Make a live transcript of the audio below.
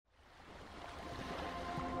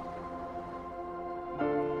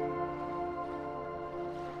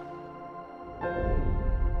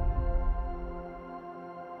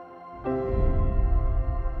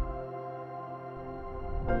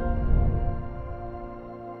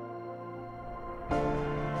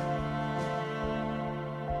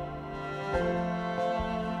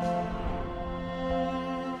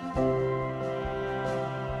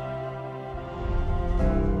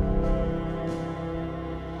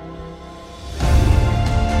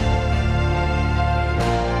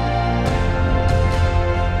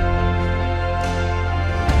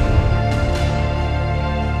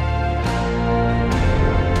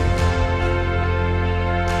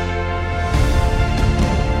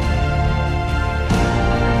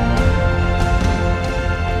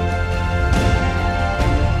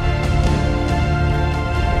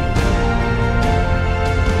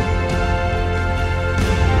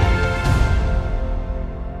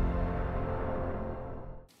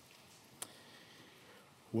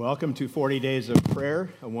Welcome to 40 Days of Prayer.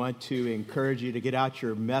 I want to encourage you to get out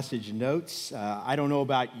your message notes. I don't know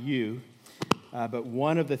about you, but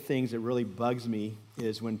one of the things that really bugs me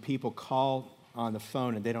is when people call on the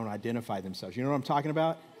phone and they don't identify themselves. You know what I'm talking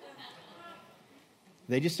about?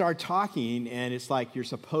 They just start talking, and it's like you're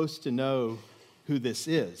supposed to know who this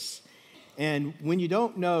is. And when you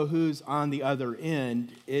don't know who's on the other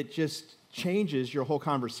end, it just changes your whole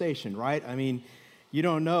conversation, right? I mean, you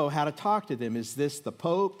don't know how to talk to them. Is this the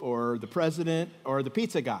Pope or the president or the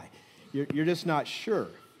pizza guy? You're just not sure.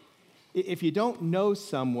 If you don't know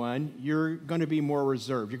someone, you're going to be more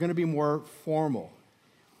reserved. You're going to be more formal.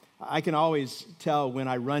 I can always tell when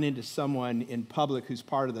I run into someone in public who's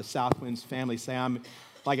part of the Southwinds family. Say I'm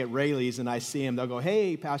like at Rayleigh's and I see him, they'll go,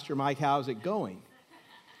 "Hey, Pastor Mike, how's it going?"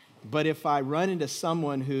 But if I run into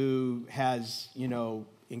someone who has,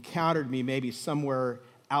 encountered me maybe somewhere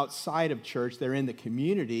outside of church, they're in the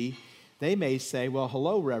community, they may say, "Well,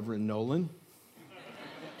 hello, Reverend Nolan."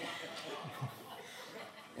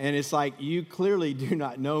 And it's like, you clearly do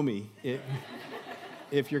not know me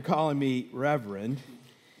if you're calling me Reverend.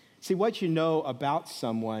 See, what you know about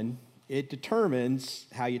someone, it determines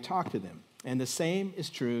how you talk to them. And the same is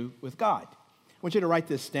true with God. I want you to write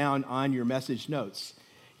this down on your message notes.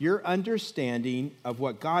 Your understanding of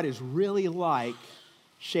what God is really like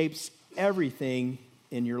shapes everything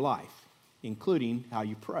in your life, including how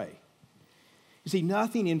you pray. You see,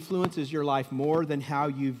 nothing influences your life more than how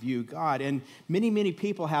you view God. And many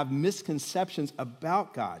people have misconceptions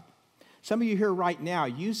about God. Some of you here right now,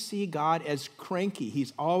 you see God as cranky.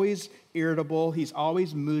 He's always irritable. He's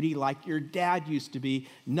always moody, like your dad used to be.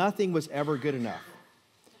 Nothing was ever good enough.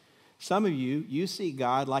 Some of you, you see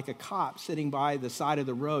God like a cop sitting by the side of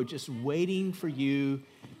the road, just waiting for you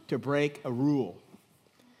to break a rule.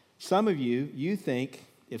 Some of you, you think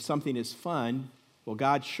if something is fun, well,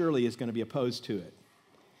 God surely is going to be opposed to it.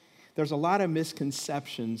 There's a lot of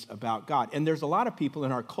misconceptions about God. And there's a lot of people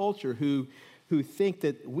in our culture who think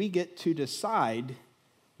that we get to decide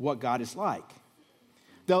what God is like.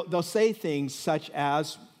 They'll say things such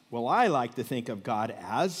as, "Well, I like to think of God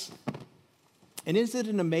as..." And isn't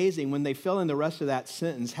it amazing when they fill in the rest of that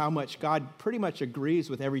sentence how much God pretty much agrees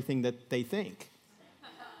with everything that they think?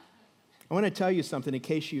 I want to tell you something in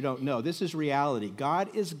case you don't know. This is reality.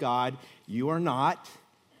 God is God. You are not.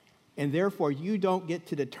 And therefore, you don't get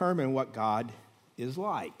to determine what God is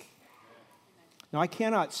like. Now, I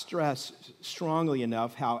cannot stress strongly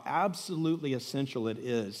enough how absolutely essential it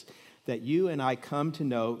is that you and I come to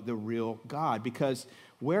know the real God, because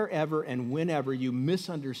wherever and whenever you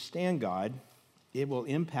misunderstand God, it will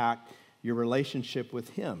impact your relationship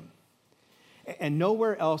with Him. And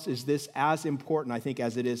nowhere else is this as important, I think,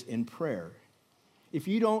 as it is in prayer. If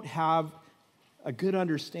you don't have a good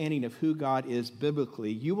understanding of who God is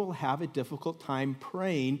biblically, you will have a difficult time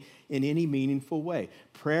praying in any meaningful way.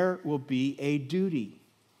 Prayer will be a duty.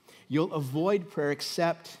 You'll avoid prayer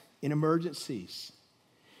except in emergencies.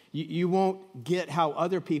 You won't get how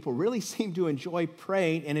other people really seem to enjoy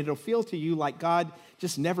praying, and it'll feel to you like God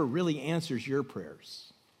just never really answers your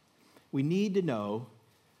prayers. We need to know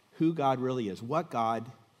who God really is, what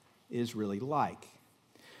God is really like.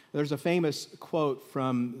 There's a famous quote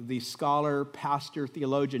from the scholar, pastor,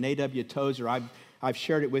 theologian A.W. Tozer. I've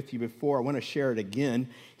shared it with you before. I want to share it again.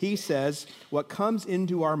 He says, "What comes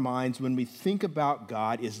into our minds when we think about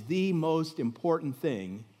God is the most important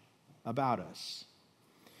thing about us.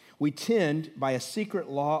 We tend, by a secret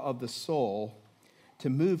law of the soul,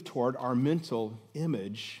 to move toward our mental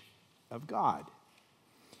image of God."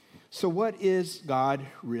 So what is God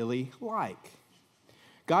really like?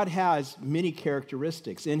 God has many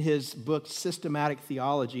characteristics. In his book, Systematic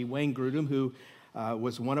Theology, Wayne Grudem, who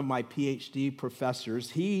was one of my PhD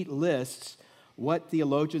professors, he lists what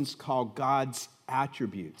theologians call God's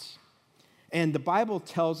attributes. And the Bible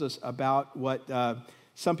tells us about what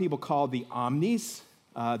some people call the omnis,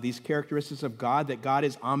 these characteristics of God, that God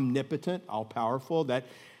is omnipotent, all-powerful, that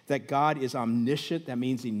God is omniscient, that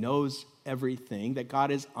means he knows everything, that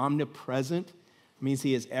God is omnipresent, means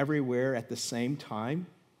he is everywhere at the same time.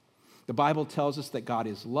 The Bible tells us that God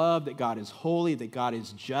is love, that God is holy, that God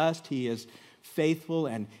is just, he is faithful,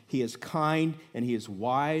 and he is kind, and he is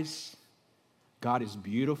wise. God is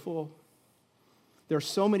beautiful. There are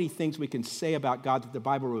so many things we can say about God that the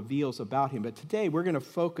Bible reveals about him, but today we're going to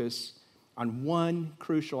focus on one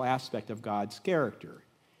crucial aspect of God's character,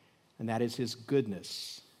 and that is his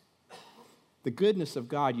goodness. The goodness of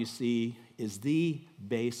God, you see, is the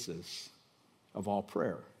basis of all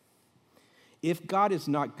prayer. If God is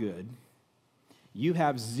not good, you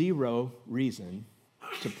have zero reason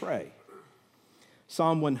to pray.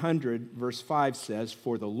 Psalm 100, verse 5 says,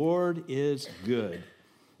 "For the Lord is good.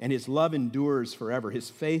 and his love endures forever. His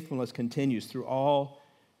faithfulness continues through all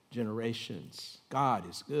generations. God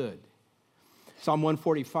is good. Psalm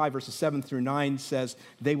 145, verses 7 through 9 says,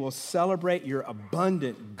 they will celebrate your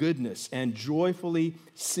abundant goodness and joyfully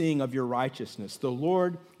sing of your righteousness. The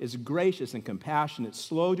Lord is gracious and compassionate,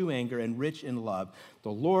 slow to anger and rich in love. The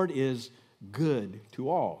Lord is good to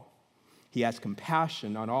all. He has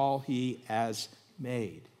compassion on all he has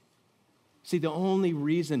made. See, the only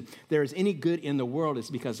reason there is any good in the world is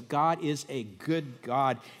because God is a good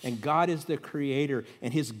God, and God is the creator,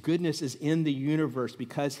 and his goodness is in the universe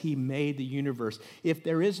because he made the universe. If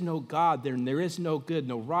there is no God, then there is no good,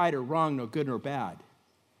 no right or wrong, no good nor bad.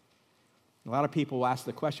 A lot of people ask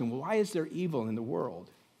the question, well, why is there evil in the world?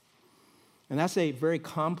 And that's a very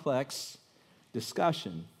complex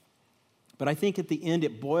discussion. But I think at the end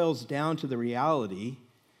it boils down to the reality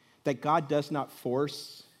that God does not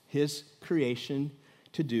force his creation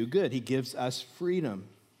to do good. He gives us freedom.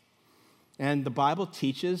 And the Bible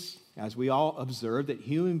teaches, as we all observe, that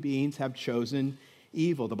human beings have chosen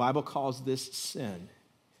evil. The Bible calls this sin.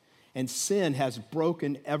 And sin has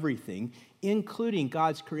broken everything, including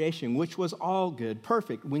God's creation, which was all good,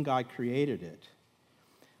 perfect when God created it.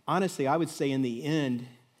 Honestly, I would say in the end,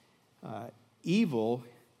 evil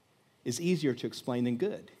is easier to explain than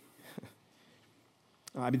good.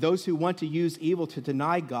 Those who want to use evil to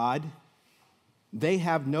deny God, they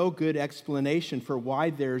have no good explanation for why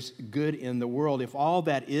there's good in the world. If all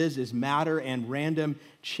that is matter and random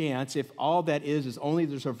chance, if all that is only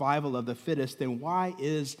the survival of the fittest, then why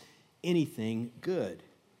is anything good?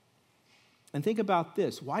 And think about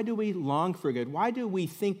this. Why do we long for good? Why do we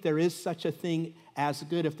think there is such a thing as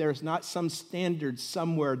good if there's not some standard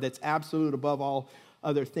somewhere that's absolute above all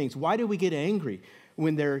other things? Why do we get angry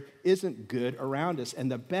when there isn't good around us?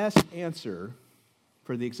 And the best answer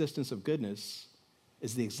for the existence of goodness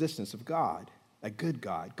is the existence of God, a good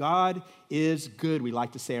God. God is good, we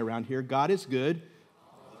like to say around here. God is good,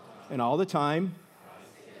 and all the time,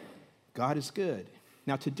 God is good.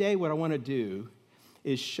 Now today what I want to do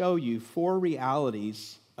is show you 4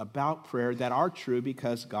 realities about prayer that are true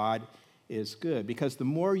because God is good. Because the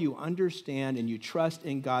more you understand and you trust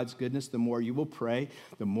in God's goodness, the more you will pray,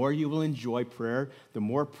 the more you will enjoy prayer, the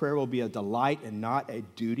more prayer will be a delight and not a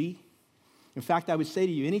duty. In fact, I would say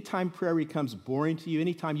to you, anytime prayer becomes boring to you,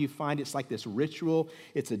 anytime you find it's like this ritual,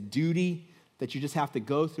 it's a duty that you just have to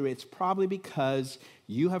go through, it's probably because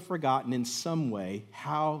you have forgotten in some way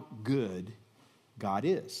how good God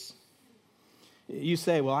is. You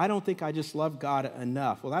say, well, I don't think I just love God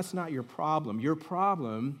enough. Well, that's not your problem. Your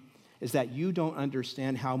problem is that you don't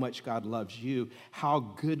understand how much God loves you, how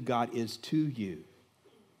good God is to you.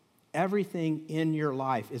 Everything in your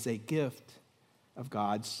life is a gift of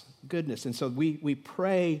God's goodness. And so we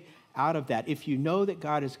pray out of that. If you know that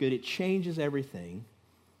God is good, it changes everything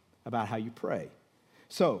about how you pray.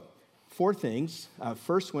 So, 4 things.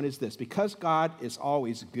 First one is this. Because God is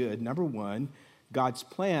always good, number 1, God's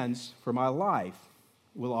plans for my life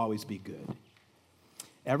will always be good.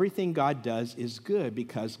 Everything God does is good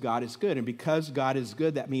because God is good. And because God is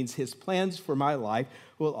good, that means his plans for my life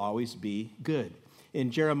will always be good.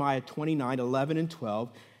 In Jeremiah 29, 11 and 12,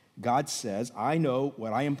 God says, I know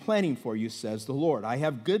what I am planning for you, says the Lord. I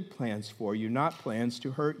have good plans for you, not plans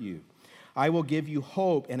to hurt you. I will give you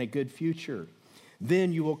hope and a good future.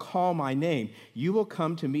 Then you will call my name. You will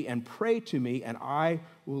come to me and pray to me, and I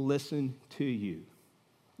will listen to you.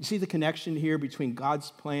 You see the connection here between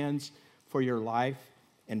God's plans for your life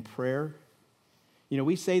and prayer? You know,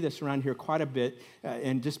 we say this around here quite a bit,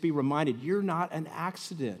 and just be reminded, you're not an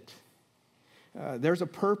accident. There's a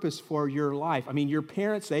purpose for your life. I mean, your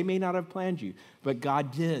parents, they may not have planned you, but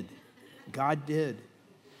God did. God did.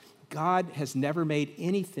 God has never made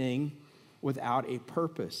anything without a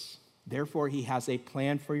purpose. Therefore, he has a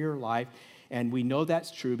plan for your life, and we know that's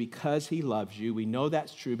true because he loves you. We know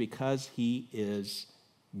that's true because he is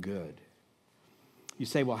good. You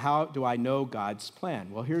say, well, how do I know God's plan?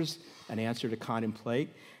 Well, here's an answer to contemplate.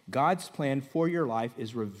 God's plan for your life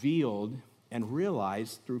is revealed and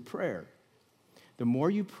realized through prayer. The more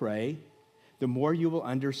you pray, the more you will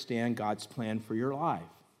understand God's plan for your life.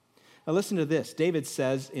 Now listen to this. David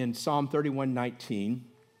says in Psalm 31:19,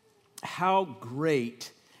 how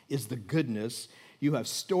great is the goodness you have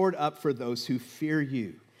stored up for those who fear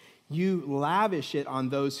you. You lavish it on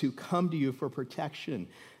those who come to you for protection,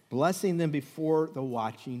 blessing them before the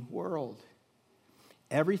watching world.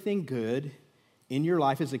 Everything good in your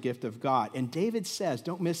life is a gift of God. And David says,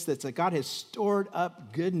 don't miss this, that God has stored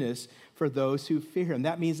up goodness for those who fear him.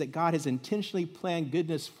 That means that God has intentionally planned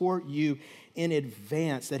goodness for you in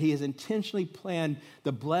advance, that he has intentionally planned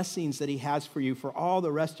the blessings that he has for you for all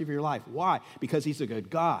the rest of your life. Why? Because he's a good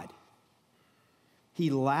God. He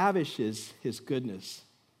lavishes his goodness,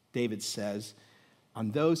 David says,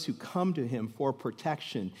 on those who come to him for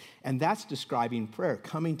protection. And that's describing prayer,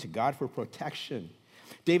 coming to God for protection.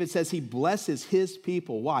 David says he blesses his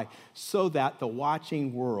people. Why? So that the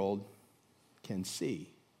watching world can see.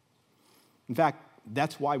 In fact,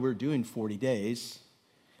 that's why we're doing 40 days.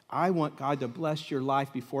 I want God to bless your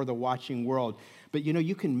life before the watching world. But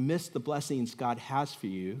you can miss the blessings God has for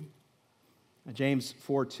you. James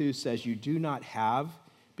 4:2 says, you do not have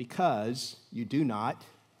because you do not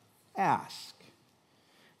ask.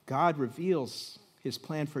 God reveals his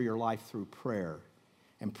plan for your life through prayer.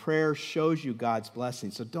 And prayer shows you God's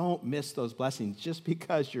blessings. So don't miss those blessings just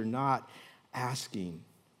because you're not asking.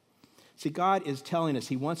 See, God is telling us,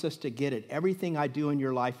 he wants us to get it. Everything I do in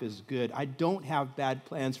your life is good. I don't have bad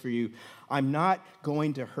plans for you. I'm not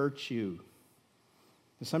going to hurt you.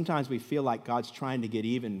 And sometimes we feel like God's trying to get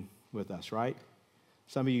even with us, right?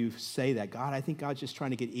 Some of you say that, God, I think God's just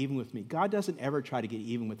trying to get even with me. God doesn't ever try to get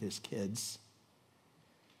even with his kids.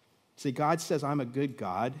 See, God says, I'm a good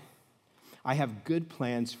God. I have good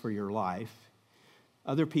plans for your life.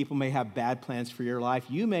 Other people may have bad plans for your life.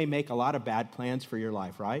 You may make a lot of bad plans for your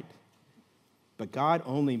life, right? But God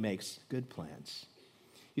only makes good plans.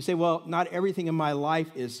 You say, well, not everything in my life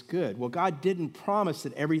is good. Well, God didn't promise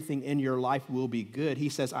that everything in your life will be good. He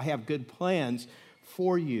says, I have good plans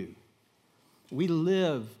for you. We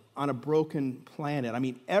live on a broken planet. I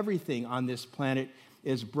mean, everything on this planet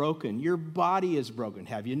is broken. Your body is broken.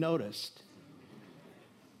 Have you noticed?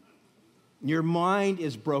 Your mind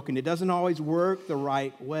is broken. It doesn't always work the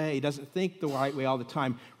right way. It doesn't think the right way all the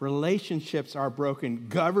time. Relationships are broken.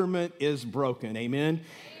 Government is broken. Amen?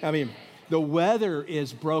 I mean, the weather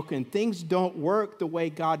is broken. Things don't work the way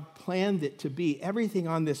God planned it to be. Everything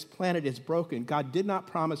on this planet is broken. God did not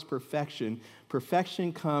promise perfection.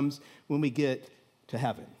 Perfection comes when we get to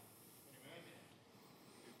heaven.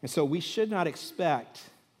 And so we should not expect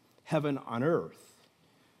heaven on earth.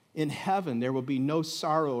 In heaven, there will be no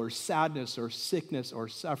sorrow or sadness or sickness or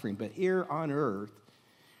suffering. But here on earth,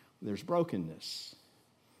 there's brokenness.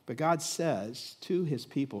 But God says to his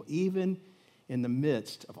people, even in the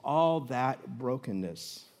midst of all that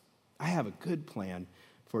brokenness, I have a good plan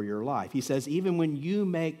for your life. He says, even when you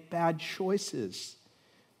make bad choices,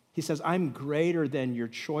 he says, I'm greater than your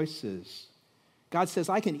choices. God says,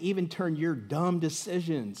 I can even turn your dumb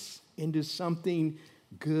decisions into something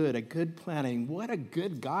good, a good planning. What a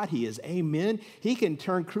good God he is. Amen. He can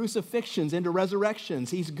turn crucifixions into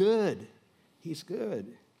resurrections. He's good. He's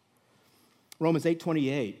good. Romans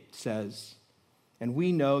 8:28 says, and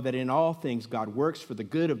we know that in all things God works for the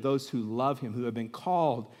good of those who love him, who have been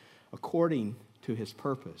called according to his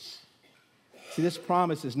purpose. See, this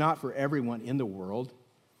promise is not for everyone in the world.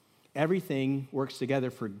 Everything works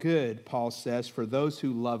together for good, Paul says, for those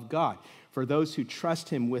who love God, for those who trust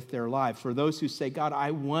him with their lives, for those who say, God,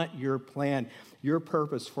 I want your plan, your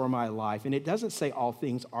purpose for my life. And it doesn't say all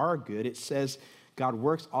things are good. It says God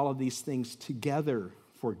works all of these things together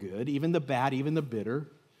for good, even the bad, even the bitter.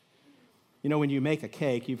 You know, when you make a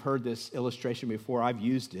cake, you've heard this illustration before. I've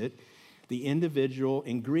used it. The individual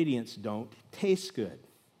ingredients don't taste good,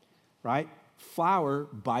 right? Flour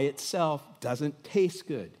by itself doesn't taste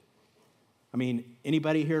good. I mean,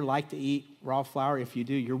 anybody here like to eat raw flour? If you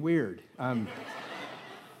do, you're weird.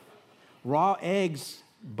 Raw eggs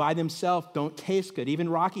by themselves don't taste good. Even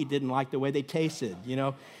Rocky didn't like the way they tasted,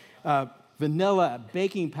 vanilla,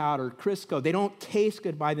 baking powder, Crisco, they don't taste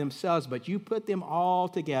good by themselves, but you put them all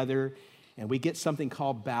together and we get something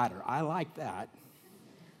called batter. I like that.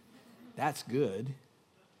 That's good.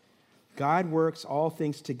 God works all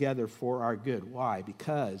things together for our good. Why?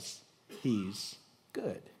 Because he's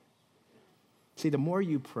good. See, the more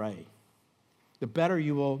you pray, the better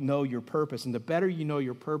you will know your purpose. And the better you know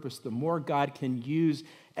your purpose, the more God can use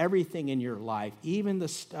everything in your life, even the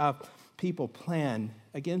stuff people plan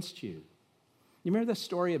against you. You remember the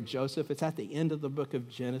story of Joseph? It's at the end of the book of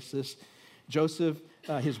Genesis. Joseph,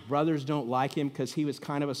 his brothers don't like him because he was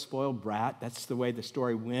kind of a spoiled brat. That's the way the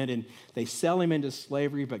story went. And they sell him into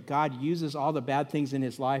slavery, but God uses all the bad things in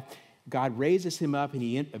his life. God raises him up, and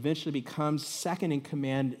he eventually becomes second in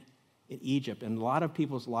command in Egypt, and a lot of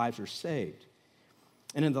people's lives are saved.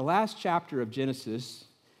 And in the last chapter of Genesis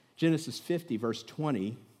 50, verse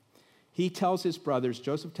 20, Joseph tells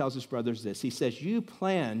his brothers this. He says, you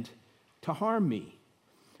planned to harm me,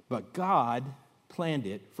 but God planned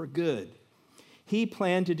it for good. He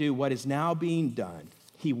planned to do what is now being done.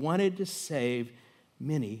 He wanted to save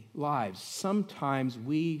many lives. Sometimes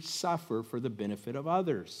we suffer for the benefit of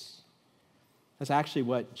others. That's actually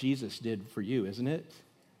what Jesus did for you, isn't it?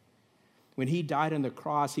 When he died on the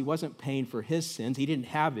cross, he wasn't paying for his sins. He didn't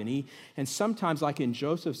have any. And sometimes, like in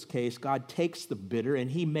Joseph's case, God takes the bitter and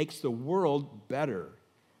he makes the world better.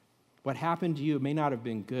 What happened to you may not have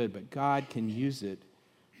been good, but God can use it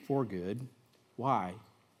for good. Why?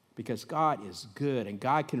 Because God is good, and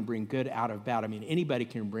God can bring good out of bad. I mean, anybody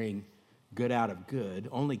can bring good out of good.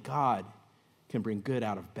 Only God can bring good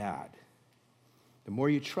out of bad. The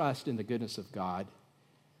more you trust in the goodness of God,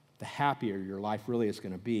 the happier your life really is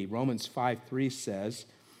going to be. Romans 5:3 says,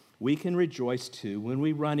 we can rejoice too when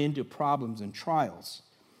we run into problems and trials,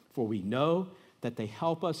 for we know that they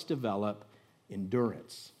help us develop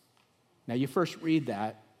endurance. Now, you first read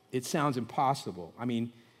that, it sounds impossible. I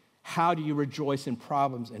mean, how do you rejoice in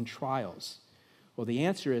problems and trials? Well, the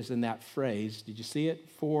answer is in that phrase. Did you see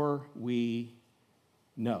it? For we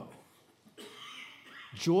know.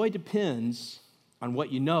 Joy depends on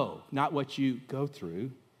what you know, not what you go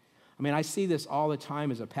through. I mean, I see this all the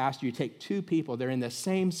time as a pastor. You take two people, they're in the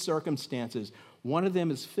same circumstances. One of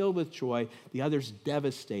them is filled with joy, the other's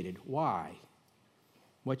devastated. Why?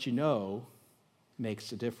 What you know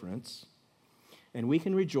makes a difference. And we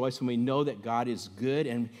can rejoice when we know that God is good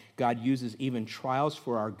and God uses even trials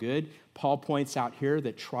for our good. Paul points out here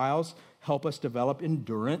that trials help us develop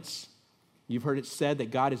endurance. You've heard it said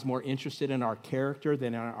that God is more interested in our character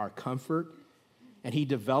than in our comfort. And he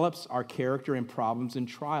develops our character in problems and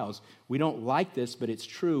trials. We don't like this, but it's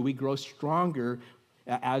true. We grow stronger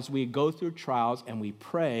as we go through trials and we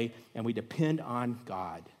pray and we depend on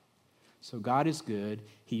God. So God is good.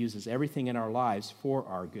 He uses everything in our lives for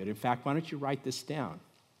our good. In fact, why don't you write this down?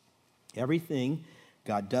 Everything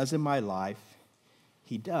God does in my life,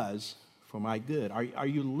 he does for my good. Are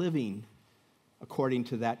you living according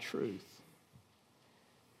to that truth?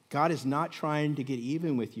 God is not trying to get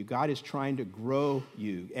even with you. God is trying to grow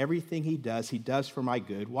you. Everything he does for my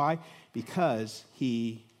good. Why? Because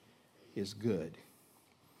he is good.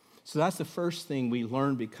 So that's the first thing we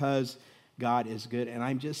learn, because God is good. And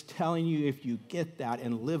I'm just telling you, if you get that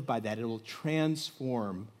and live by that, it will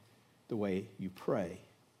transform the way you pray.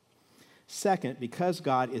 Second, because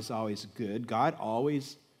God is always good, God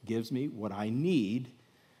always gives me what I need,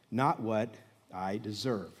 not what I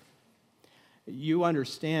deserve. You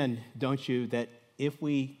understand, don't you, that if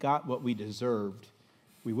we got what we deserved,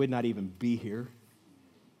 we would not even be here.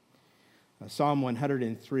 Psalm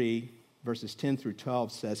 103, verses 10 through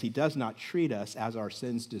 12 says, he does not treat us as our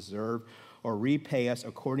sins deserve or repay us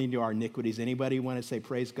according to our iniquities. Anybody want to say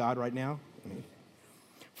praise God right now?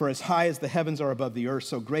 For as high as the heavens are above the earth,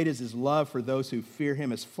 so great is his love for those who fear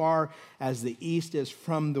him. As far as the east is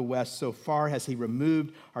from the west, so far has he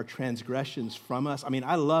removed our transgressions from us. I mean,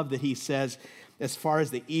 I love that he says, as far as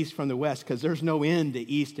the east from the west, because there's no end to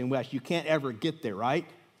east and west. You can't ever get there, right?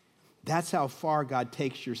 That's how far God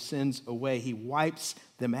takes your sins away. He wipes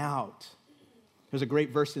them out. There's a great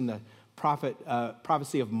verse in the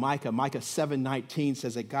prophecy of Micah. Micah 7:19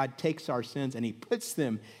 says that God takes our sins and he puts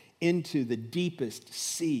them into the deepest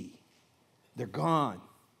sea. They're gone.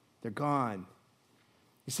 They're gone.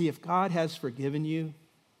 You see, if God has forgiven you,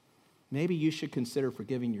 maybe you should consider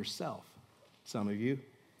forgiving yourself, some of you.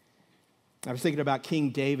 I was thinking about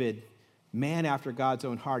King David, man after God's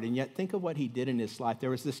own heart, and yet think of what he did in his life.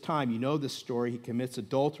 There was this time, you know the story, he commits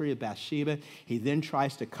adultery with Bathsheba. He then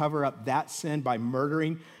tries to cover up that sin by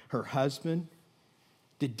murdering her husband.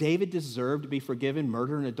 Did David deserve to be forgiven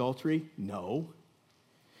murder and adultery? No.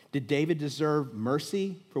 Did David deserve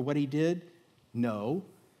mercy for what he did? No.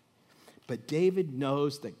 But David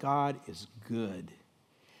knows that God is good.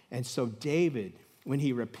 And so David, when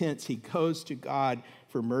he repents, he goes to God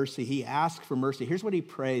for mercy. He asks for mercy. Here's what he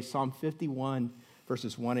prays, Psalm 51,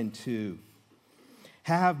 verses 1 and 2.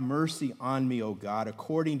 Have mercy on me, O God,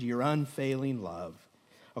 according to your unfailing love.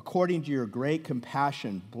 According to your great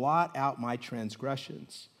compassion, blot out my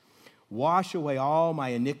transgressions. Wash away all my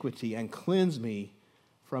iniquity and cleanse me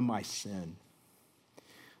from my sin.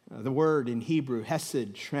 The word in Hebrew,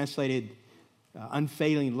 hesed, translated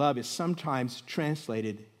unfailing love, is sometimes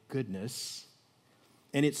translated goodness.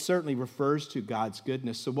 And it certainly refers to God's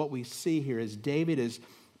goodness. So what we see here is David is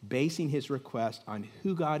basing his request on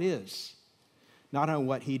who God is, not on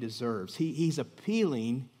what he deserves. He's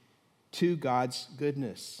appealing to God's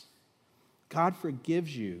goodness. God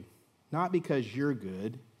forgives you, not because you're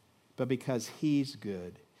good, but because he's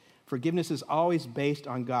good. Forgiveness is always based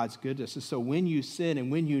on God's goodness. And so when you sin and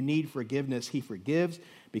when you need forgiveness, he forgives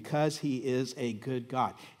because he is a good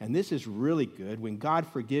God. And this is really good. When God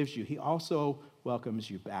forgives you, he also welcomes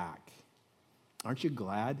you back. Aren't you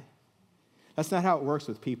glad? That's not how it works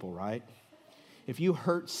with people, right? If you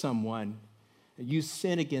hurt someone, you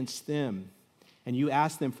sin against them, and you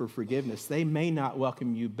ask them for forgiveness, they may not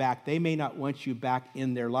welcome you back. They may not want you back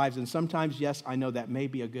in their lives. And sometimes, yes, I know that may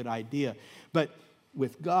be a good idea. But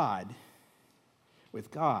with God,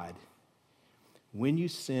 when you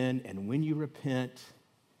sin and when you repent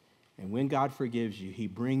and when God forgives you, he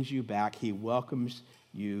brings you back. He welcomes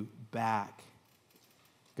you back.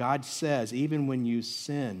 God says, even when you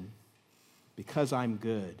sin, because I'm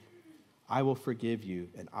good, I will forgive you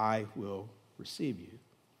and I will receive you.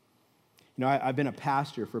 You know, I've been a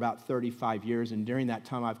pastor for about 35 years, and during that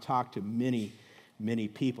time, I've talked to many, many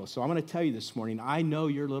people. So I'm going to tell you this morning, I know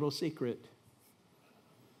your little secret.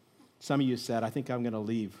 Some of you said, I think I'm going to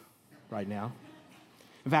leave right now.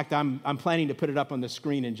 In fact, I'm planning to put it up on the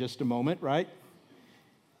screen in just a moment, right?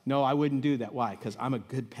 No, I wouldn't do that. Why? Because I'm a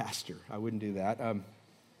good pastor. I wouldn't do that.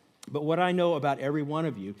 But what I know about every one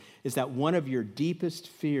of you is that one of your deepest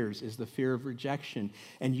fears is the fear of rejection.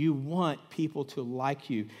 And you want people to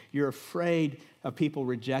like you. You're afraid of people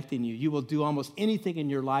rejecting you. You will do almost anything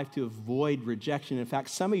in your life to avoid rejection. In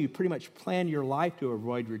fact, some of you pretty much plan your life to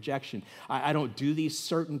avoid rejection. I don't do these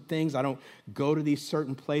certain things. I don't go to these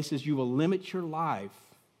certain places. You will limit your life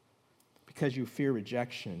because you fear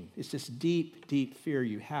rejection. It's this deep, deep fear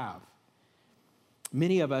you have.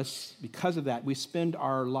 Many of us, because of that, we spend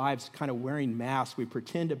our lives kind of wearing masks. We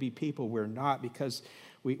pretend to be people we're not because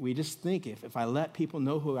we just think if I let people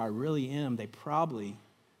know who I really am, they probably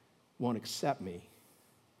won't accept me.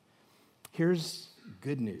 Here's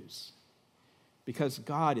good news. Because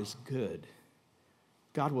God is good,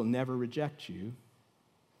 God will never reject you.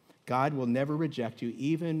 God will never reject you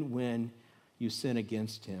even when you sin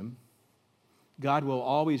against him. God will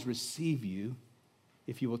always receive you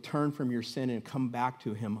if you will turn from your sin and come back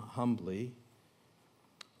to him humbly.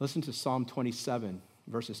 Listen to Psalm 27,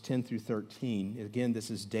 verses 10 through 13. Again, this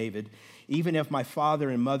is David. Even if my father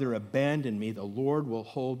and mother abandon me, the Lord will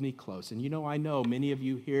hold me close. And you know, I know many of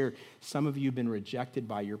you here, some of you have been rejected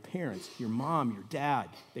by your parents, your mom, your dad.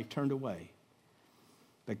 They've turned away.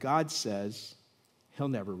 But God says he'll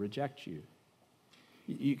never reject you.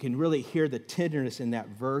 You can really hear the tenderness in that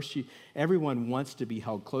verse. Everyone wants to be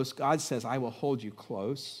held close. God says, I will hold you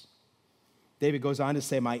close. David goes on to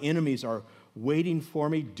say, my enemies are waiting for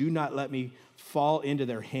me. Do not let me fall into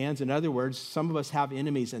their hands. In other words, some of us have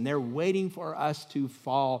enemies, and they're waiting for us to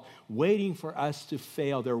fall, waiting for us to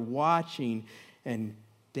fail. They're watching. And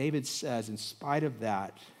David says, in spite of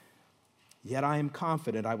that, yet I am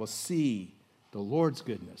confident I will see the Lord's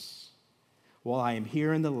goodness while I am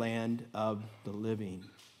here in the land of the living.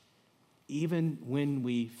 Even when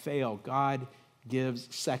we fail, God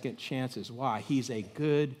gives second chances. Why? He's a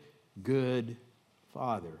good, good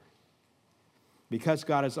Father. Because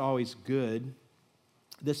God is always good,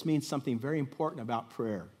 this means something very important about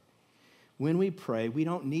prayer. When we pray, we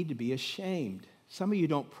don't need to be ashamed. Some of you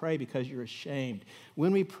don't pray because you're ashamed.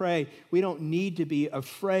 When we pray, we don't need to be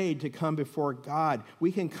afraid to come before God.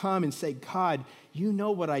 We can come and say, God, you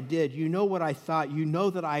know what I did. You know what I thought. You know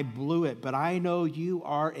that I blew it, but I know you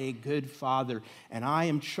are a good Father, and I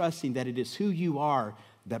am trusting that it is who you are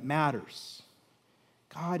that matters.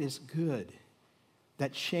 God is good.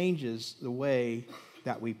 That changes the way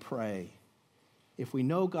that we pray. If we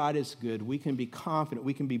know God is good, we can be confident,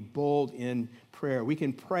 we can be bold in prayer. We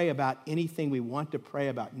can pray about anything we want to pray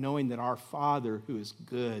about, knowing that our Father, who is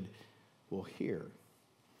good, will hear.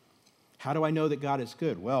 How do I know that God is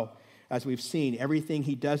good? Well, as we've seen, everything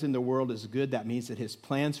he does in the world is good. That means that his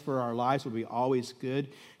plans for our lives will be always good.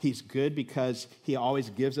 He's good because he always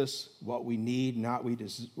gives us what we need, not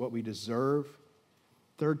what we deserve.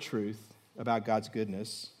 Third truth about God's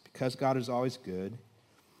goodness, because God is always good,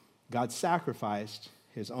 God sacrificed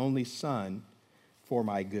his only Son for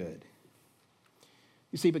my good.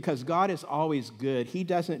 You see, because God is always good, he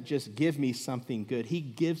doesn't just give me something good. He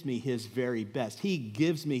gives me his very best. He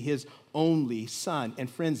gives me his only Son. And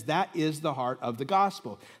friends, that is the heart of the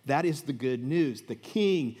gospel. That is the good news. The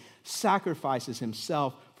king sacrifices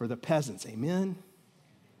himself for the peasants. Amen?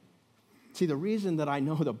 See, the reason that I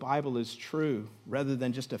know the Bible is true rather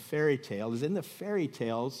than just a fairy tale is in the fairy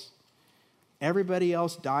tales, everybody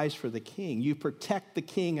else dies for the king. You protect the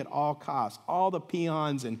king at all costs. All the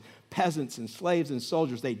peons and peasants and slaves and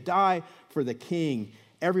soldiers, they die for the king.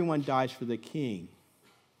 Everyone dies for the king.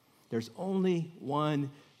 There's only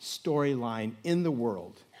one storyline in the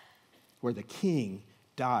world where the king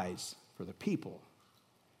dies for the people,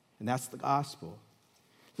 and that's the gospel.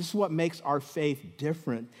 This is what makes our faith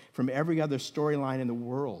different from every other storyline in the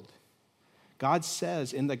world. God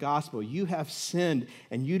says in the gospel, you have sinned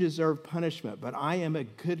and you deserve punishment, but I am a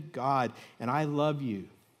good God and I love you.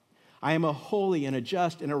 I am a holy and a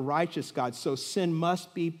just and a righteous God, so sin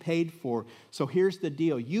must be paid for. So here's the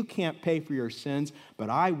deal. You can't pay for your sins, but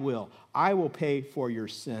I will. I will pay for your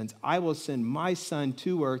sins. I will send my son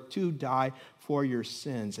to earth to die for your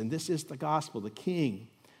sins. And this is the gospel, the king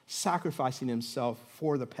sacrificing himself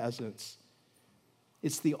for the peasants.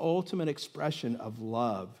 It's the ultimate expression of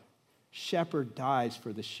love. Shepherd dies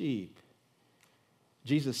for the sheep.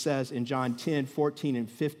 Jesus says in John 10, 14, and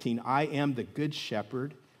 15, I am the good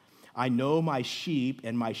shepherd. I know my sheep,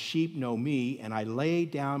 and my sheep know me, and I lay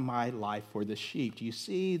down my life for the sheep. Do you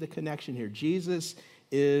see the connection here? Jesus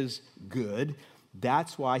is good.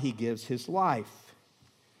 That's why he gives his life.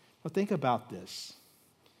 Well, think about this.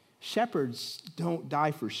 Shepherds don't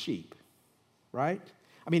die for sheep, right?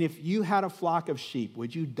 I mean, if you had a flock of sheep,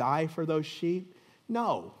 would you die for those sheep?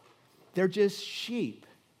 No, they're just sheep.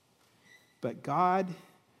 But God,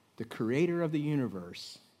 the creator of the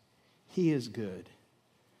universe, he is good.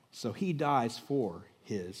 So he dies for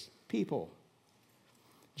his people.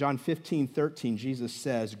 John 15, 13, Jesus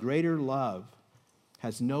says, greater love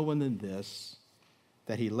has no one than this,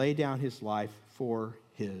 that he lay down his life for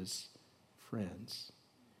his friends.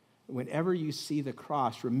 Whenever you see the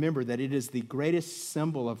cross, remember that it is the greatest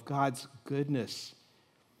symbol of God's goodness.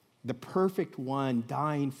 The perfect one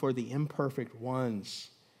dying for the imperfect ones.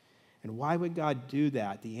 And why would God do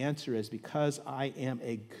that? The answer is because I am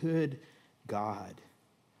a good God.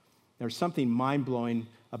 There's something mind-blowing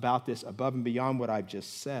about this above and beyond what I've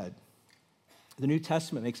just said. The New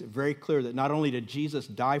Testament makes it very clear that not only did Jesus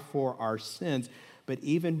die for our sins, but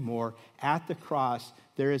even more, at the cross,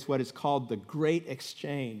 there is what is called the great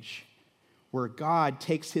exchange, where God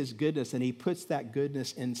takes his goodness and he puts that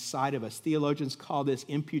goodness inside of us. Theologians call this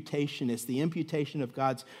imputation. It's the imputation of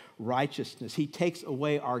God's righteousness. He takes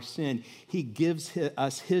away our sin. He gives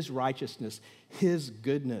us his righteousness, his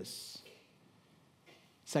goodness.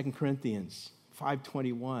 2 Corinthians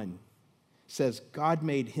 5:21 says, God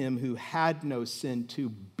made him who had no sin to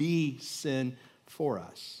be sin for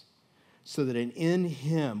us, so that in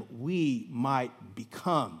him we might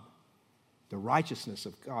become the righteousness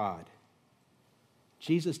of God.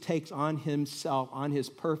 Jesus takes on himself, on his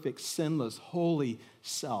perfect, sinless, holy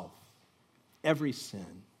self, every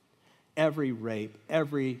sin, every rape,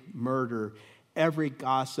 every murder, every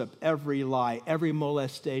gossip, every lie, every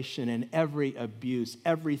molestation and every abuse,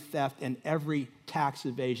 every theft and every tax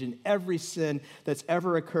evasion, every sin that's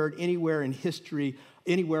ever occurred anywhere in history,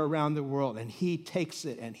 anywhere around the world. And he takes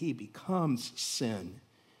it and he becomes sin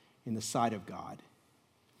in the sight of God.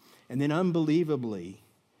 And then unbelievably,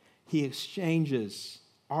 he exchanges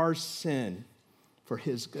our sin for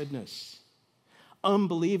his goodness.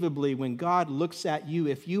 Unbelievably, when God looks at you,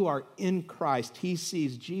 if you are in Christ, he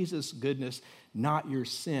sees Jesus' goodness, not your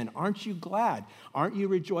sin. Aren't you glad? Aren't you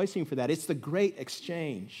rejoicing for that? It's the great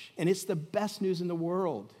exchange, and it's the best news in the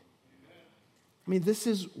world. I mean, this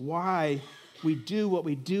is why we do what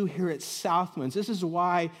we do here at Southlands. This is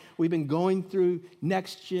why we've been going through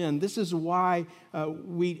Next Gen. This is why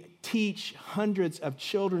we teach hundreds of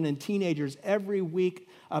children and teenagers every week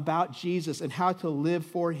about Jesus and how to live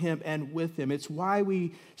for him and with him. It's why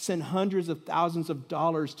we send hundreds of thousands of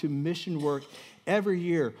dollars to mission work every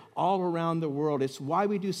year all around the world. It's why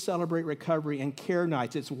we do Celebrate Recovery and Care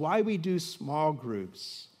Nights. It's why we do small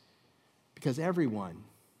groups. Because everyone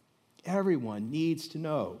needs to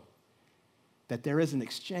know that there is an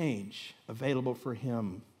exchange available for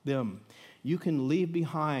them. You can leave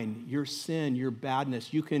behind your sin, your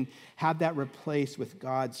badness. You can have that replaced with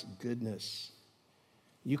God's goodness.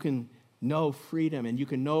 You can know freedom and you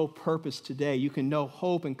can know purpose today. You can know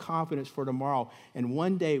hope and confidence for tomorrow. And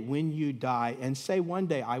one day when you die, and say one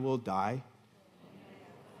day I will die.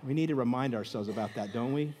 We need to remind ourselves about that,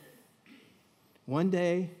 don't we? One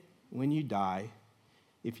day when you die,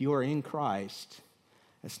 if you are in Christ,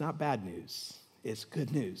 it's not bad news. It's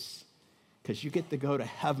good news. Because you get to go to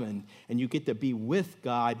heaven and you get to be with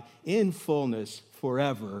God in fullness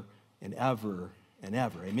forever and ever and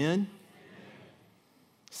ever. Amen?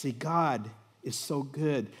 See, God is so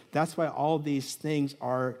good. That's why all these things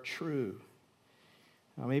are true.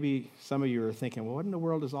 Now, maybe some of you are thinking, well, what in the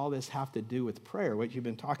world does all this have to do with prayer, what you've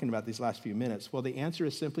been talking about these last few minutes? Well, the answer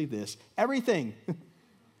is simply this: everything.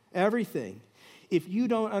 Everything. If you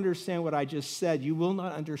don't understand what I just said, you will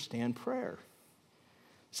not understand prayer.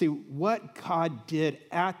 See, what God did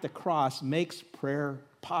at the cross makes prayer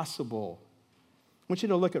possible. I want you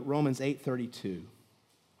to look at Romans 8:32.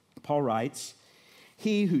 Paul writes,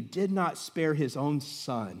 he who did not spare his own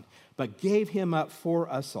son, but gave him up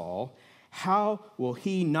for us all, how will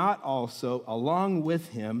he not also, along with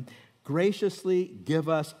him, graciously give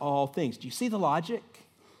us all things? Do you see the logic?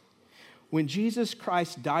 When Jesus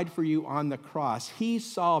Christ died for you on the cross, he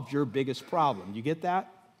solved your biggest problem. You get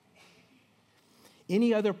that?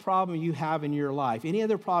 Any other problem you have in your life, any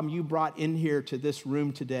other problem you brought in here to this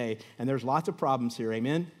room today, and there's lots of problems here,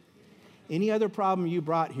 amen? Any other problem you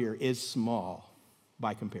brought here is small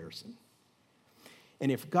by comparison. And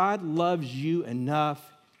if God loves you enough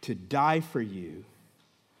to die for you,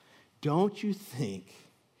 don't you think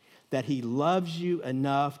that he loves you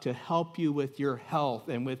enough to help you with your health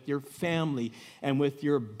and with your family and with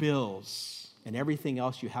your bills and everything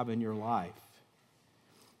else you have in your life?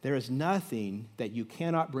 There is nothing that you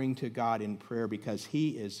cannot bring to God in prayer because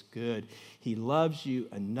he is good. He loves you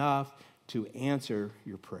enough to answer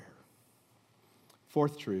your prayer.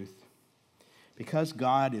 Fourth truth, because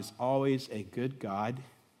God is always a good God,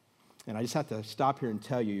 and I just have to stop here and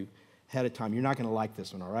tell you ahead of time, you're not going to like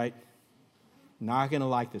this one, all right? Not going to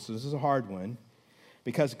like this. So this is a hard one.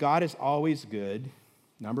 Because God is always good,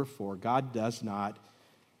 number 4, God does not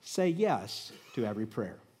say yes to every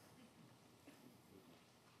prayer.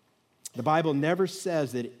 The Bible never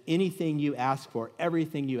says that anything you ask for,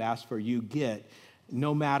 everything you ask for, you get,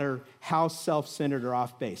 no matter how self-centered or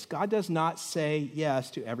off base. God does not say yes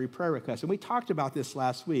to every prayer request. And we talked about this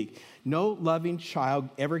last week. No loving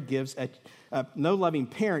parent ever gives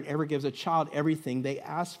a child everything they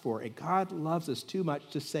ask for. And God loves us too much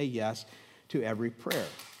to say yes to every prayer.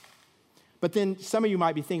 But then some of you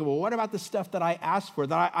might be thinking, well, what about the stuff that I asked for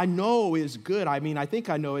that I know is good? I mean, I think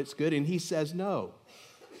I know it's good, and he says no.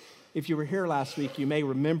 If you were here last week, you may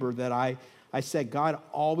remember that I said God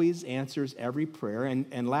always answers every prayer.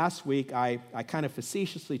 And last week, I kind of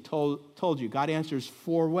facetiously told you God answers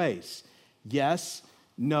 4 ways. Yes,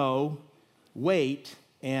 no, wait,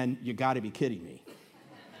 and you got to be kidding me.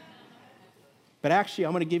 But actually,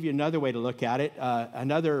 I'm going to give you another way to look at it,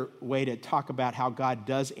 another way to talk about how God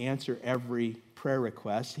does answer every prayer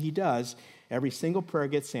request. He does. Every single prayer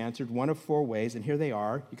gets answered, one of 4 ways, and here they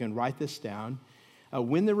are. You can write this down.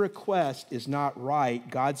 When the request is not right,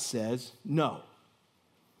 God says no.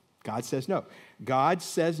 God says no. God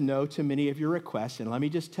says no to many of your requests, and let me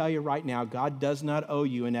just tell you right now, God does not owe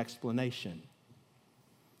you an explanation.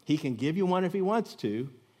 He can give you one if he wants to,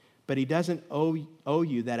 but he doesn't owe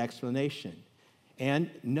you that explanation. And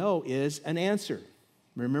no is an answer.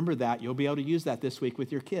 Remember that. You'll be able to use that this week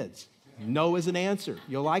with your kids. No is an answer.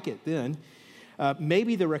 You'll like it then.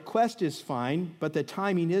 Maybe the request is fine, but the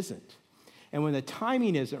timing isn't. And when the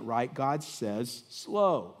timing isn't right, God says,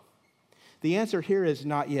 slow. The answer here is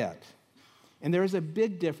not yet. And there is a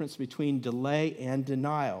big difference between delay and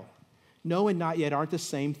denial. No and not yet aren't the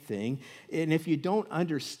same thing. And if you don't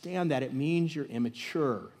understand that, it means you're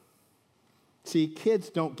immature. See, kids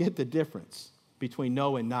don't get the difference between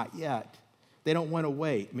no and not yet. They don't want to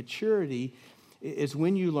wait. Maturity is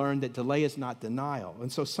when you learn that delay is not denial.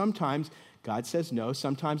 And so sometimes God says no,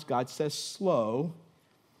 sometimes God says slow.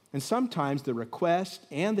 And sometimes the request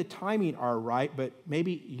and the timing are right, but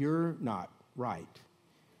maybe you're not right.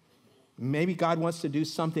 Maybe God wants to do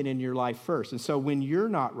something in your life first. And so when you're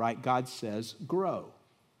not right, God says, grow.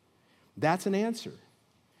 That's an answer.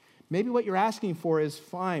 Maybe what you're asking for is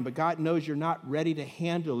fine, but God knows you're not ready to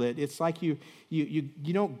handle it. It's like you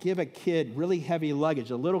don't give a kid really heavy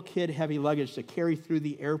luggage, a little kid heavy luggage to carry through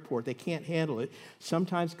the airport. They can't handle it.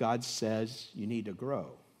 Sometimes God says you need to grow.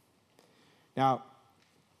 Now,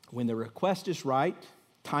 when the request is right,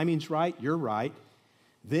 timing's right, you're right,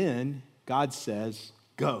 then God says,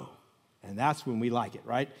 go. And that's when we like it,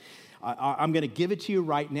 right? I'm going to give it to you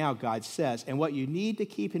right now, God says. And what you need to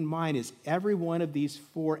keep in mind is every one of these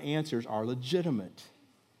 4 answers are legitimate.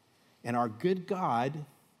 And our good God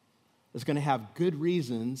is going to have good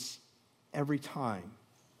reasons every time.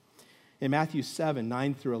 In Matthew 7,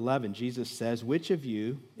 9 through 11, Jesus says, which of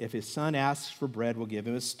you, if his son asks for bread, will give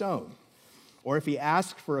him a stone? Or if he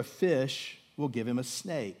asks for a fish, will give him a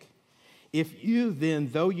snake? If you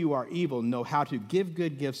then, though you are evil, know how to give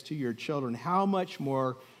good gifts to your children, how much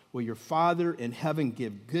more will your Father in heaven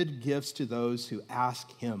give good gifts to those who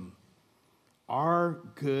ask him? Our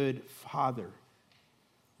good Father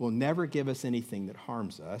will never give us anything that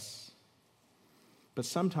harms us, but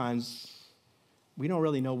sometimes we don't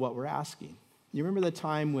really know what we're asking. You remember the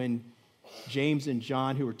time when James and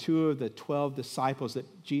John, who were 2 of the 12 disciples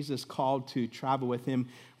that Jesus called to travel with him,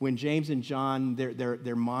 when James and John,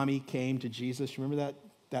 their mommy came to Jesus, remember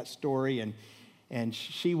that story? And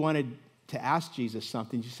she wanted to ask Jesus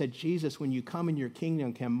something. She said, Jesus, when you come in your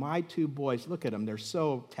kingdom, can my 2 boys, look at them, they're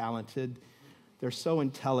so talented, they're so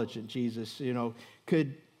intelligent, Jesus,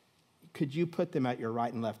 could you put them at your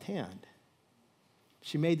right and left hand?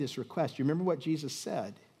 She made this request. You remember what Jesus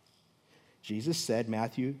said? Jesus said,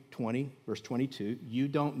 Matthew 20, verse 22, you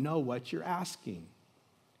don't know what you're asking.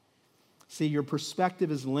 See, your perspective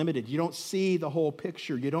is limited. You don't see the whole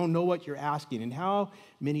picture. You don't know what you're asking. And how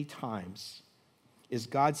many times is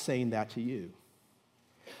God saying that to you?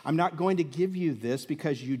 I'm not going to give you this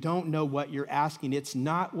because you don't know what you're asking. It's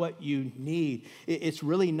not what you need. It's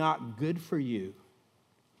really not good for you.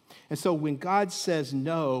 And so when God says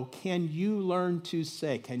no, can you learn to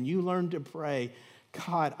say, can you learn to pray,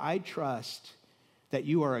 God, I trust that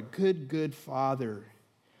you are a good, good Father,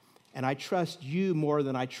 and I trust you more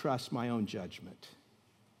than I trust my own judgment.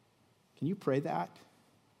 Can you pray that?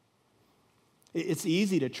 It's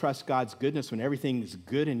easy to trust God's goodness when everything's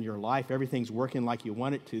good in your life, everything's working like you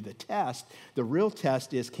want it to. The real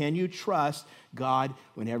test is, can you trust God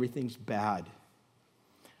when everything's bad?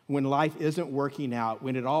 When life isn't working out,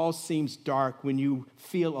 when it all seems dark, when you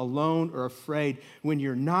feel alone or afraid, when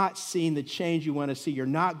you're not seeing the change you want to see, you're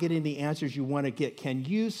not getting the answers you want to get, can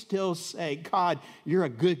you still say, God, you're a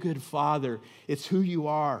good, good Father. It's who you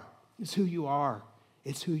are. It's who you are.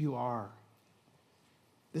 It's who you are.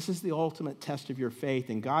 This is the ultimate test of your faith,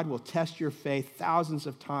 and God will test your faith thousands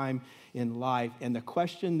of times in life. And the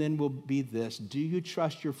question then will be this: do you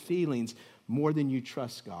trust your feelings more than you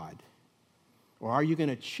trust God? Or are you going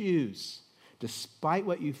to choose, despite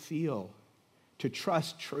what you feel, to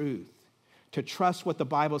trust truth, to trust what the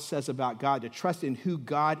Bible says about God, to trust in who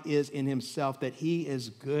God is in himself, that he is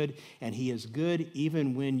good, and he is good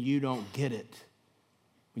even when you don't get it,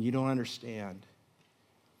 when you don't understand?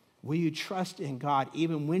 Will you trust in God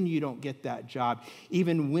even when you don't get that job,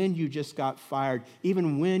 even when you just got fired,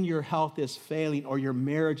 even when your health is failing or your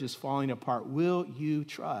marriage is falling apart? Will you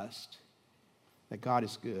trust that God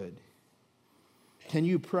is good? Can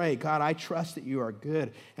you pray, God, I trust that you are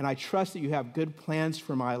good, and I trust that you have good plans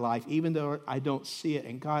for my life, even though I don't see it.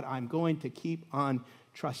 And God, I'm going to keep on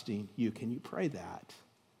trusting you. Can you pray that?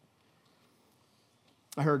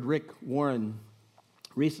 I heard Rick Warren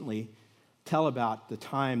recently tell about the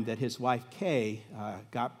time that his wife, Kay,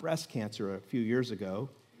 got breast cancer a few years ago.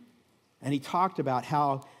 And he talked about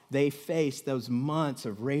how they faced those months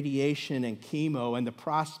of radiation and chemo and the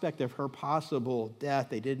prospect of her possible death.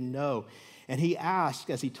 They didn't know. And he asked,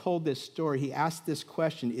 as he told this story, he asked this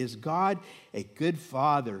question: is God a good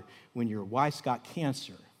father when your wife's got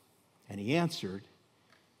cancer? And he answered,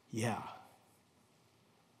 yeah.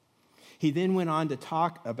 He then went on to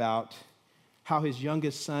talk about how his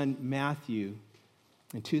youngest son, Matthew,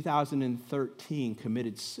 in 2013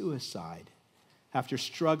 committed suicide after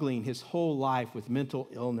struggling his whole life with mental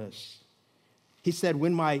illness. He said,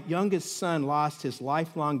 when my youngest son lost his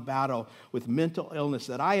lifelong battle with mental illness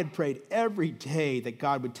that I had prayed every day that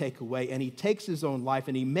God would take away, and he takes his own life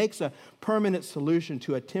and he makes a permanent solution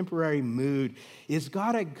to a temporary mood. Is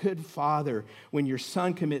God a good father when your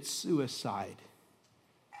son commits suicide?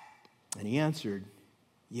 And he answered,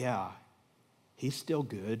 yeah, he's still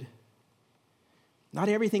good. Not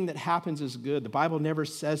everything that happens is good. The Bible never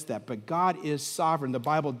says that, but God is sovereign. The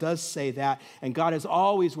Bible does say that, and God is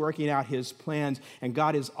always working out his plans, and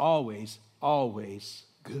God is always, always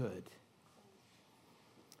good.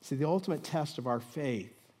 See, the ultimate test of our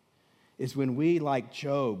faith is when we, like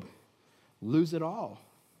Job, lose it all.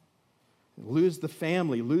 Lose the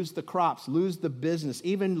family, lose the crops, lose the business,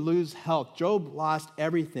 even lose health. Job lost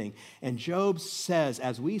everything. And Job says,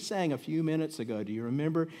 as we sang a few minutes ago, do you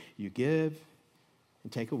remember? You give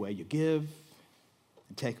and take away. You give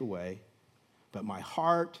and take away. But my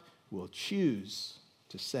heart will choose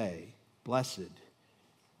to say, blessed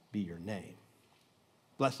be your name.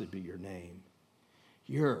 Blessed be your name.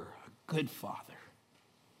 You're a good father,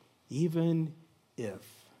 even if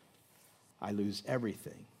I lose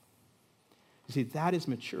everything. You see, that is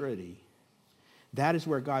maturity. That is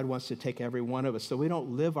where God wants to take every one of us. So we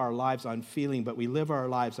don't live our lives on feeling, but we live our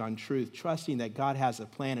lives on truth, trusting that God has a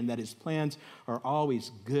plan and that his plans are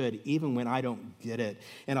always good, even when I don't get it.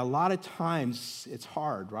 And a lot of times it's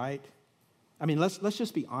hard, right? I mean, let's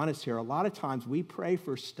just be honest here. A lot of times we pray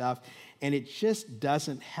for stuff and it just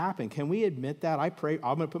doesn't happen. Can we admit that? I pray.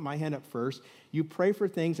 I'm going to put my hand up first. You pray for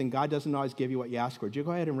things and God doesn't always give you what you ask for. Would you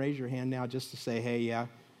go ahead and raise your hand now just to say, hey, yeah,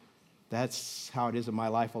 that's how it is in my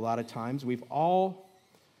life a lot of times. We've all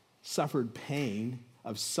suffered pain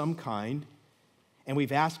of some kind, and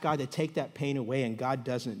we've asked God to take that pain away, and God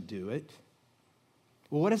doesn't do it.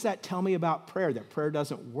 Well, what does that tell me about prayer? That prayer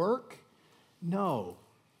doesn't work? No.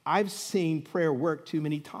 I've seen prayer work too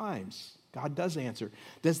many times. God does answer.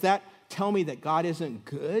 Does that tell me that God isn't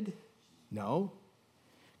good? No.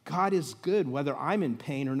 God is good whether I'm in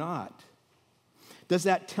pain or not. Does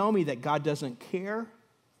that tell me that God doesn't care?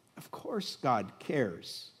 Of course God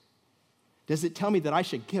cares. Does it tell me that I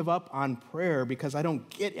should give up on prayer because I don't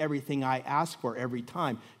get everything I ask for every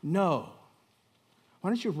time? No. Why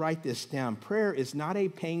don't you write this down? Prayer is not a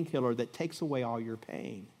painkiller that takes away all your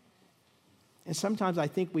pain. And sometimes I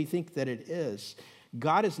think we think that it is.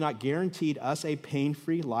 God has not guaranteed us a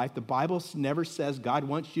pain-free life. The Bible never says God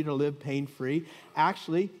wants you to live pain-free.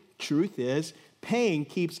 Actually, truth is, pain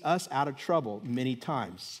keeps us out of trouble many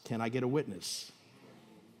times. Can I get a witness?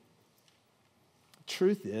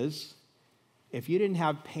 Truth is, if you didn't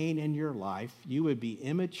have pain in your life, you would be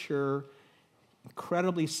immature,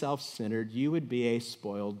 incredibly self-centered. You would be a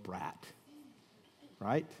spoiled brat,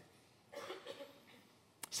 right?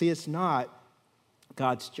 See, it's not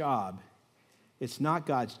God's job. It's not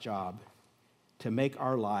God's job to make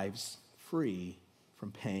our lives free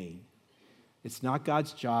from pain. It's not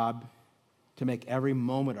God's job to make every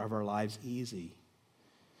moment of our lives easy.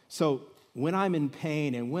 So when I'm in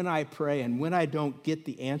pain and when I pray and when I don't get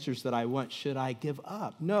the answers that I want, should I give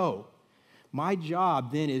up? No. My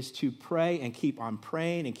job then is to pray and keep on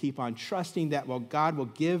praying and keep on trusting that God will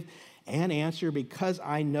give an answer, because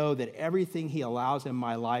I know that everything he allows in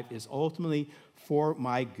my life is ultimately for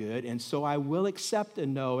my good. And so I will accept a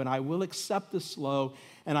no, and I will accept the slow,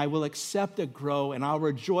 and I will accept a grow, and I'll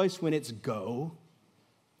rejoice when it's go.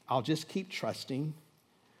 I'll just keep trusting.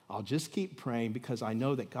 I'll just keep praying, because I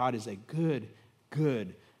know that God is a good,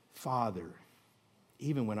 good Father,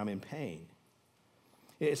 even when I'm in pain.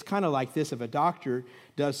 It's kind of like this. If a doctor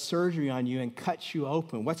does surgery on you and cuts you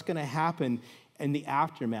open, what's going to happen in the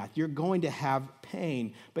aftermath? You're going to have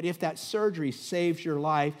pain. But if that surgery saves your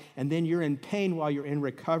life and then you're in pain while you're in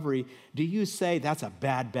recovery, do you say that's a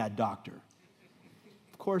bad, bad doctor?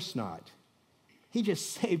 Of course not. He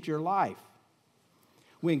just saved your life.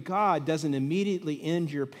 When God doesn't immediately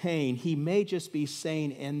end your pain, he may just be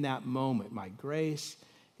saying in that moment, my grace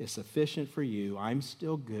is sufficient for you. I'm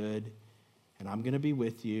still good, and I'm going to be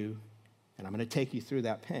with you, and I'm going to take you through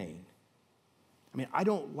that pain. I mean, I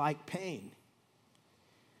don't like pain.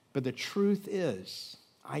 But the truth is,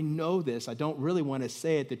 I know this. I don't really want to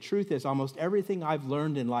say it. The truth is, almost everything I've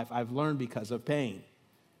learned in life, I've learned because of pain.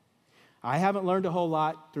 I haven't learned a whole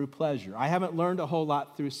lot through pleasure. I haven't learned a whole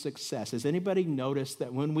lot through success. Has anybody noticed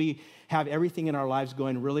that when we have everything in our lives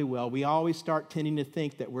going really well, we always start tending to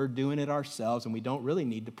think that we're doing it ourselves and we don't really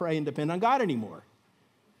need to pray and depend on God anymore?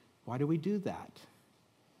 Why do we do that?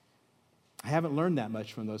 I haven't learned that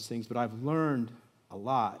much from those things, but I've learned a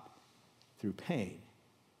lot through pain.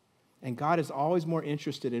 And God is always more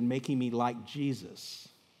interested in making me like Jesus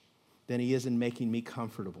than he is in making me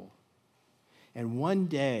comfortable. And one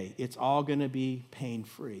day, it's all going to be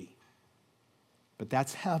pain-free. But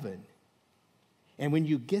that's heaven. And when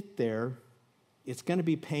you get there, it's going to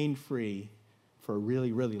be pain-free for a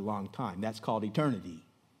really, really long time. That's called eternity.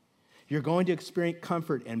 You're going to experience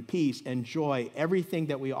comfort and peace and joy, everything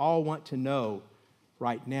that we all want to know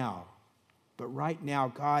right now. But right now,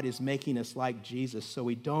 God is making us like Jesus so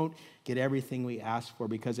we don't get everything we ask for,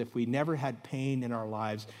 because if we never had pain in our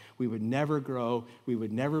lives, we would never grow, we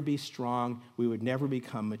would never be strong, we would never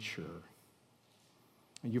become mature.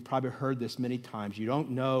 And you've probably heard this many times. You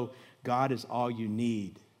don't know God is all you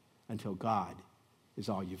need until God is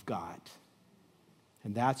all you've got.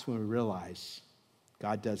 And that's when we realize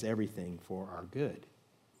God does everything for our good.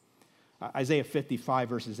 Isaiah 55,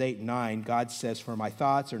 verses 8 and 9, God says, "For my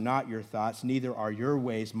thoughts are not your thoughts, neither are your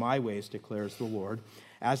ways my ways, declares the Lord.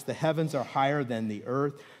 As the heavens are higher than the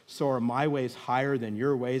earth, so are my ways higher than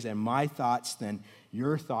your ways, and my thoughts than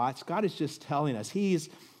your thoughts." God is just telling us He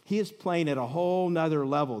is playing at a whole nother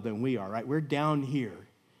level than we are, right? We're down here,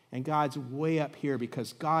 and God's way up here,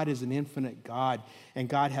 because God is an infinite God, and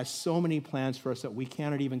God has so many plans for us that we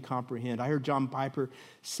cannot even comprehend. I heard John Piper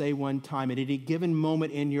say one time, at any given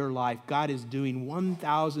moment in your life, God is doing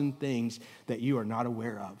 1,000 things that you are not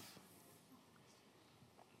aware of.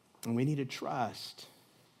 And we need to trust,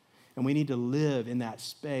 and we need to live in that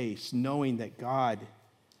space, knowing that God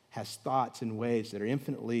has thoughts and ways that are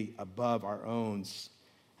infinitely above our own.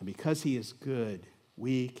 And because he is good,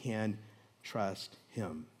 we can trust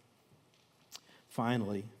him.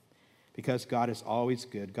 Finally, because God is always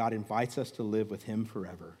good, God invites us to live with him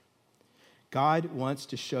forever. God wants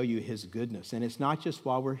to show you his goodness, and it's not just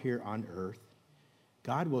while we're here on earth.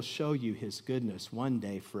 God will show you his goodness one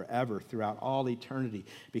day forever throughout all eternity.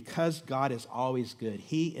 Because God is always good,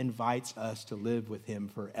 he invites us to live with him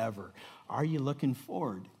forever. Are you looking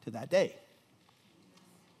forward to that day?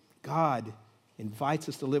 God invites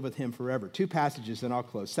us to live with him forever. Two passages, and I'll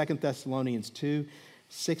close. 2 Thessalonians 2,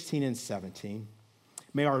 16 and 17.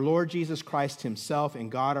 May our Lord Jesus Christ himself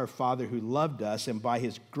and God our Father, who loved us and by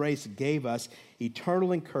his grace gave us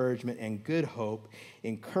eternal encouragement and good hope,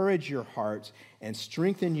 encourage your hearts and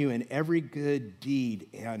strengthen you in every good deed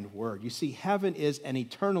and word. You see, heaven is an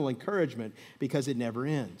eternal encouragement because it never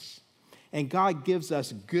ends. And God gives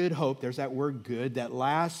us good hope, there's that word good, that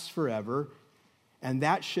lasts forever, and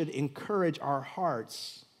that should encourage our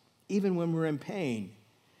hearts even when we're in pain.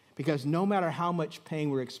 Because no matter how much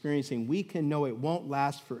pain we're experiencing, we can know it won't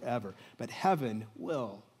last forever, but heaven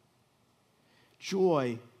will.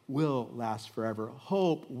 Joy will last forever.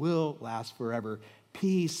 Hope will last forever.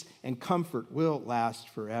 Peace and comfort will last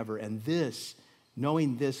forever. And this,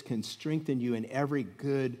 knowing this, can strengthen you in every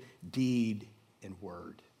good deed and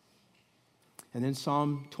word. And then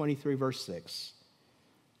Psalm 23, verse 6.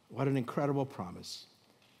 What an incredible promise.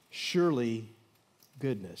 Surely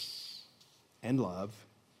goodness and love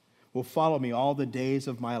will follow me all the days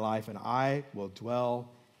of my life, and I will dwell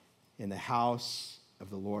in the house of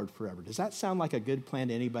the Lord forever. Does that sound like a good plan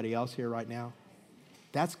to anybody else here right now?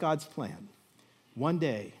 That's God's plan. One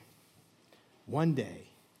day,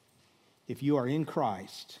 if you are in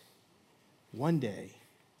Christ, one day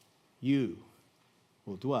you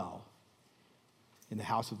will dwell in the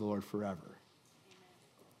house of the Lord forever.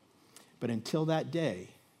 But until that day,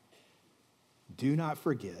 do not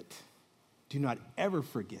forget, do not ever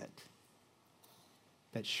forget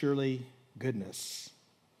that surely goodness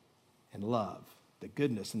and love, the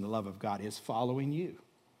goodness and the love of God is following you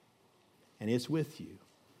and is with you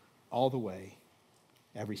all the way,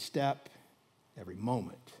 every step, every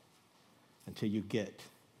moment, until you get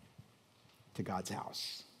to God's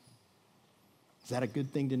house. Is that a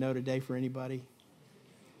good thing to know today for anybody?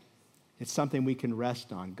 It's something we can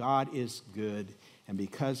rest on. God is good, and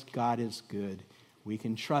because God is good, we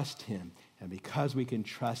can trust him. And because we can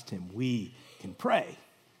trust him, we can pray.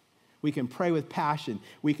 We can pray with passion.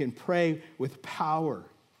 We can pray with power.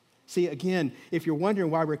 See, again, if you're wondering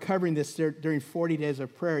why we're covering this during 40 days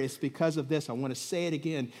of prayer, it's because of this. I want to say it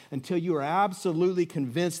again. Until you are absolutely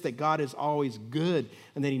convinced that God is always good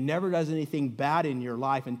and that he never does anything bad in your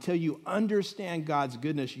life, until you understand God's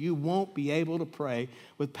goodness, you won't be able to pray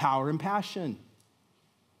with power and passion.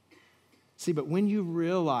 See, but when you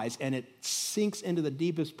realize, and it sinks into the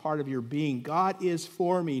deepest part of your being, God is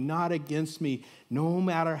for me, not against me, no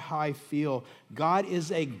matter how I feel. God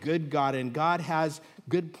is a good God, and God has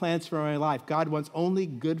good plans for my life. God wants only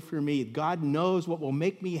good for me. God knows what will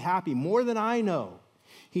make me happy more than I know.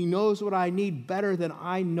 He knows what I need better than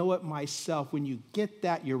I know it myself. When you get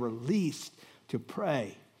that, you're released to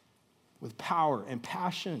pray with power and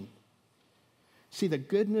passion. See, the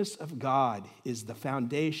goodness of God is the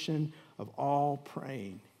foundation of all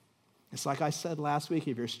praying. It's like I said last week,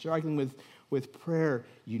 if you're struggling with prayer,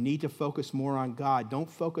 you need to focus more on God. Don't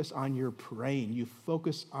focus on your praying. You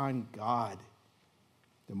focus on God.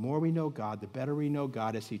 The more we know God, the better we know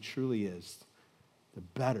God as he truly is, the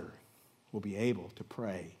better we'll be able to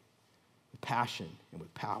pray with passion and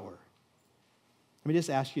with power. Let me just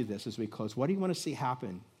ask you this as we close. What do you want to see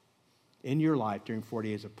happen in your life during 40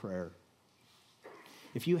 days of prayer?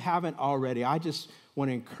 If you haven't already, I just want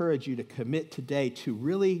to encourage you to commit today to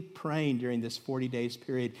really praying during this 40 days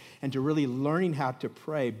period and to really learning how to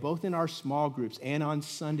pray, both in our small groups and on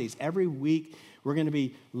Sundays. Every week, we're going to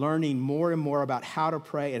be learning more and more about how to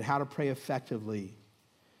pray and how to pray effectively.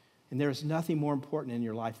 And there's nothing more important in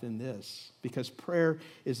your life than this, because prayer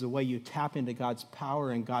is the way you tap into God's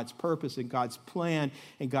power and God's purpose and God's plan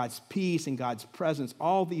and God's peace and God's presence,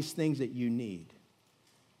 all these things that you need.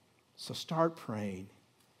 So start praying.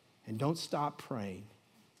 And don't stop praying.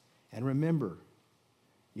 And remember,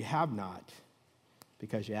 you have not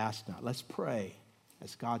because you ask not. Let's pray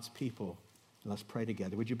as God's people, and let's pray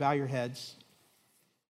together. Would you bow your heads?